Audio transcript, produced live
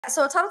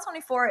So Title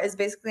 24 is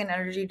basically an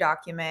energy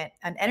document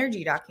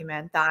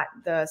that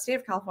the state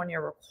of California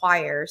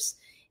requires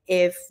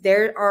if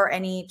there are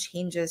any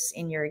changes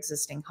in your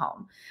existing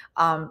home.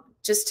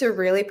 Just to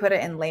really put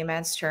it in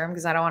layman's term,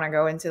 because I don't want to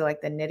go into like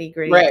the nitty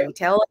gritty Right.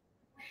 detail,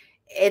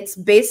 it's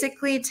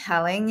basically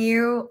telling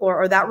you,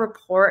 or that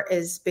report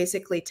is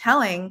basically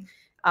telling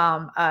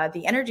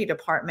the energy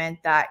department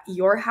that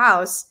your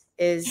house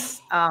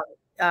is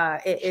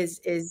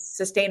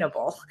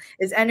sustainable,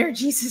 is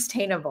energy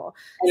sustainable.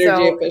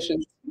 Energy So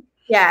efficient.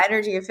 yeah,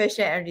 energy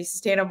efficient, energy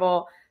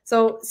sustainable.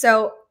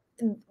 So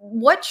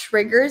what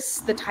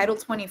triggers the Title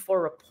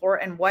 24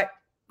 report, and what,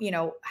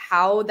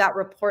 how that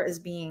report is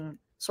being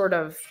sort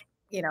of,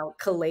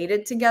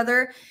 collated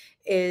together,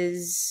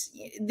 is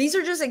these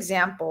are just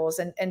examples,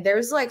 and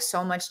there's like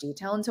so much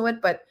detail into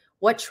it, but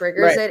what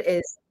triggers Right. it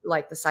is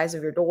like the size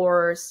of your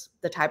doors,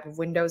 the type of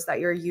windows that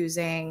you're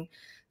using,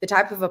 the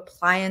type of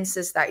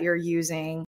appliances that you're using,